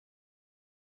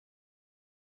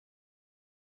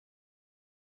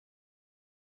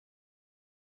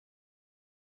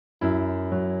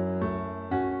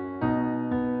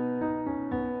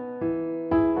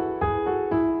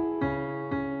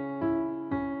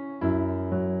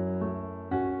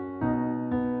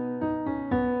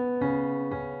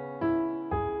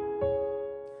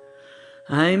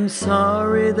I'm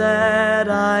sorry that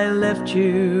I left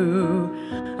you.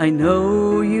 I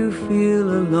know you feel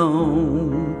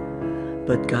alone,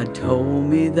 but God told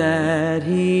me that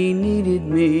He needed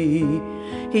me.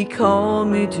 He called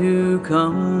me to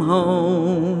come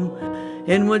home.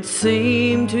 In what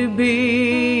seemed to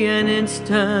be an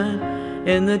instant,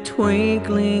 in the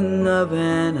twinkling of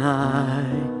an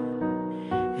eye,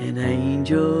 an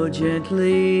angel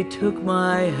gently took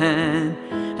my hand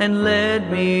and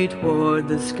led me toward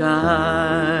the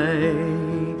sky.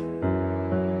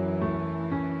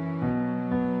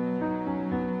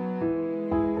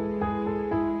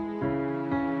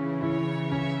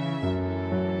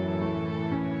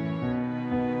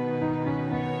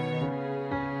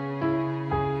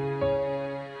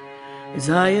 As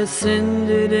I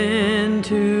ascended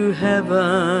into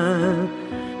heaven,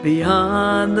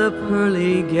 beyond the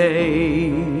pearly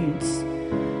gates,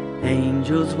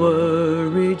 angels were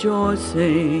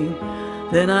rejoicing.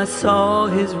 Then I saw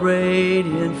His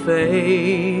radiant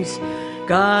face.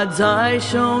 God's eyes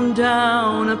shone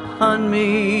down upon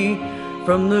me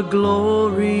from the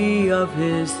glory of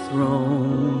His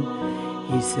throne.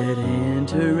 He said,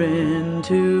 enter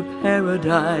into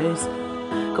paradise,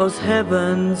 'cause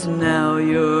heaven's now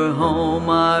your home.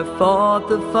 I fought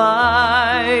the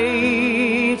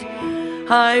fight,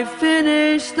 I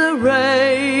finished the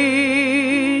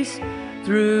race.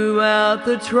 Throughout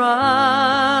the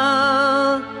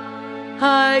trial,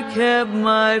 I kept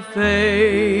my faith.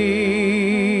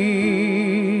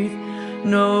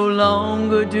 No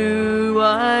longer do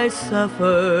I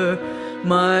suffer,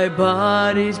 my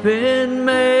body's been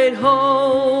made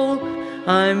whole.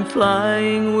 I'm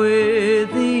flying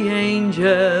with the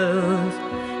angels,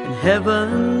 and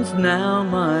heaven's now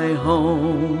my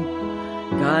home.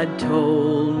 God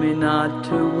told me not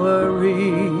to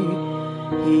worry.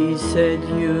 He said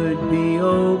you'd be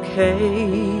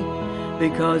okay,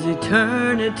 because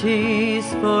eternity's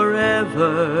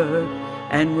forever,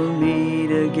 and we'll meet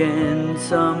again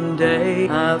someday.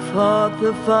 I fought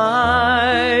the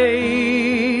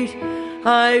fight,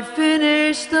 I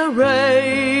finished the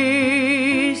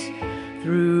race.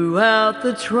 Throughout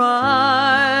the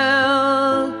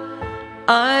trial,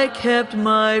 I kept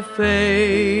my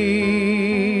faith.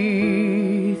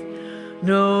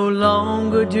 No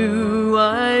longer do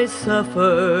I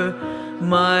suffer,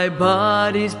 my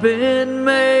body's been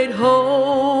made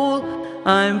whole.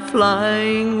 I'm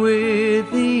flying with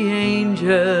the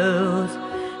angels,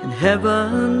 and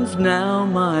heaven's now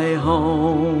my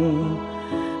home.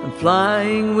 I'm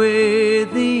flying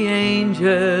with the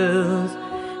angels,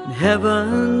 and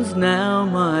heaven's now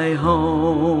my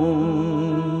home.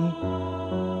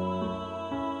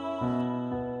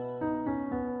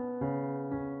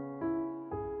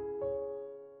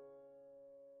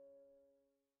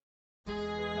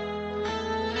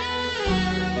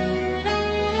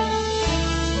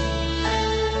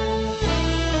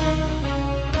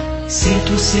 Si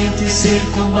tú sientes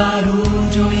cerca un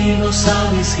barullo y no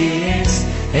sabes qué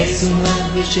es un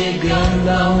ángel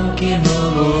llegando aunque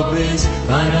no lo ves,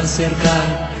 para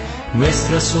acercar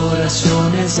nuestras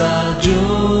oraciones a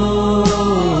Dios.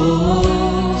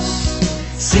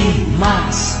 Sin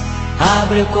más,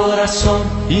 abre el corazón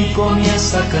y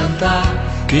comienza a cantar,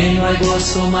 que no hay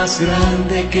gozo más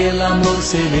grande que el amor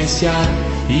celestial,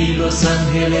 y los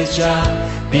ángeles ya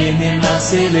vienen a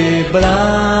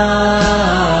celebrar.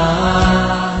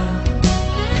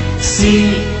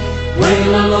 Sí,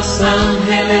 vuelan los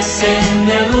ángeles en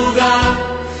el lugar,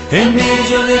 en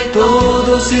medio de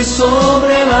todos y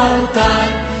sobre el altar,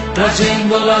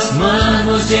 trayendo las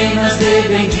manos llenas de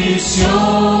bendiciones.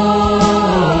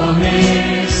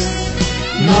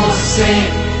 No sé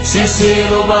si el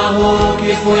cielo bajó,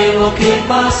 qué fue lo que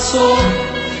pasó.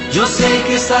 Yo sé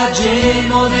que está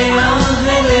lleno de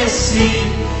ángeles, sí,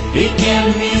 y que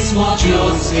el mismo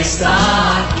Dios está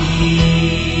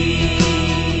aquí.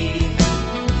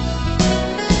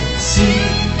 Sí,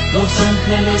 los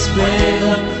ángeles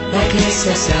vuelan, la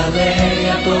iglesia se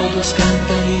alegra, todos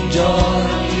cantan y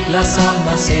lloran, las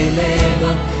almas se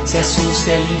elevan, se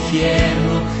asusta el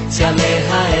infierno, se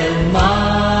aleja el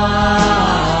mar.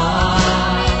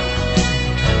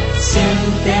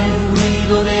 Siente el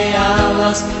ruido de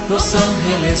alas, los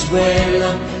ángeles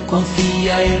vuelan,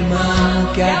 confía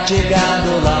hermano que ha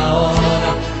llegado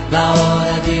la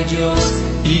hora de Dios,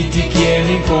 y te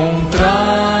quiere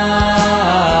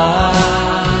encontrar.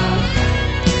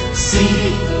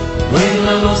 Sí,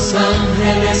 vuelan los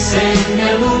ángeles en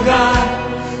el lugar,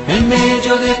 en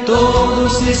medio de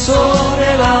todos y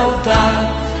sobre el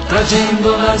altar,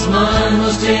 trayendo las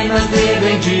manos llenas de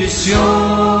bendiciones.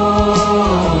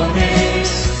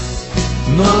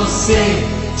 No sé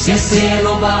Si el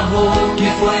cielo bajó,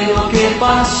 ¿qué fue lo que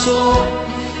pasó?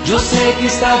 Yo sé que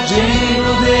está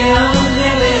lleno de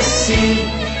ángeles, sí,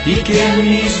 y que el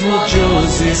mismo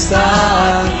Dios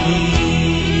está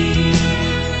aquí.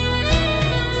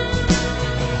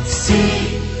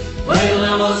 Sí,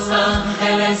 vuelan los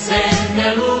ángeles en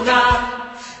el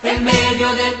lugar, en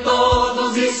medio de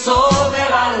todos y sobre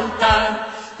el altar,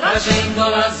 trayendo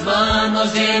las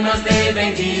manos llenas de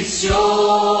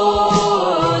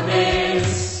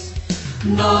bendiciones.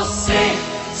 No sé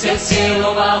si el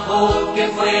cielo bajó, qué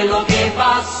fue lo que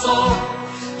pasó.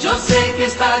 Yo sé que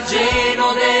está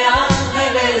lleno de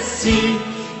ángeles, sí,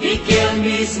 y que el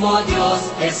mismo Dios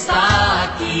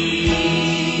está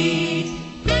aquí.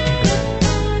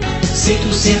 Si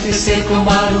tú sientes eco,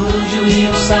 barullo y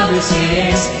no sabes qué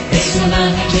es un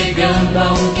ángel llegando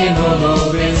aunque no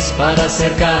lo ves, para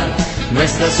acercar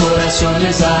nuestras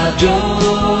oraciones a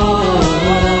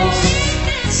Dios.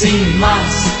 Sin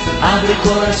más, abre el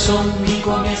corazón y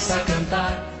comienza a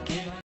cantar.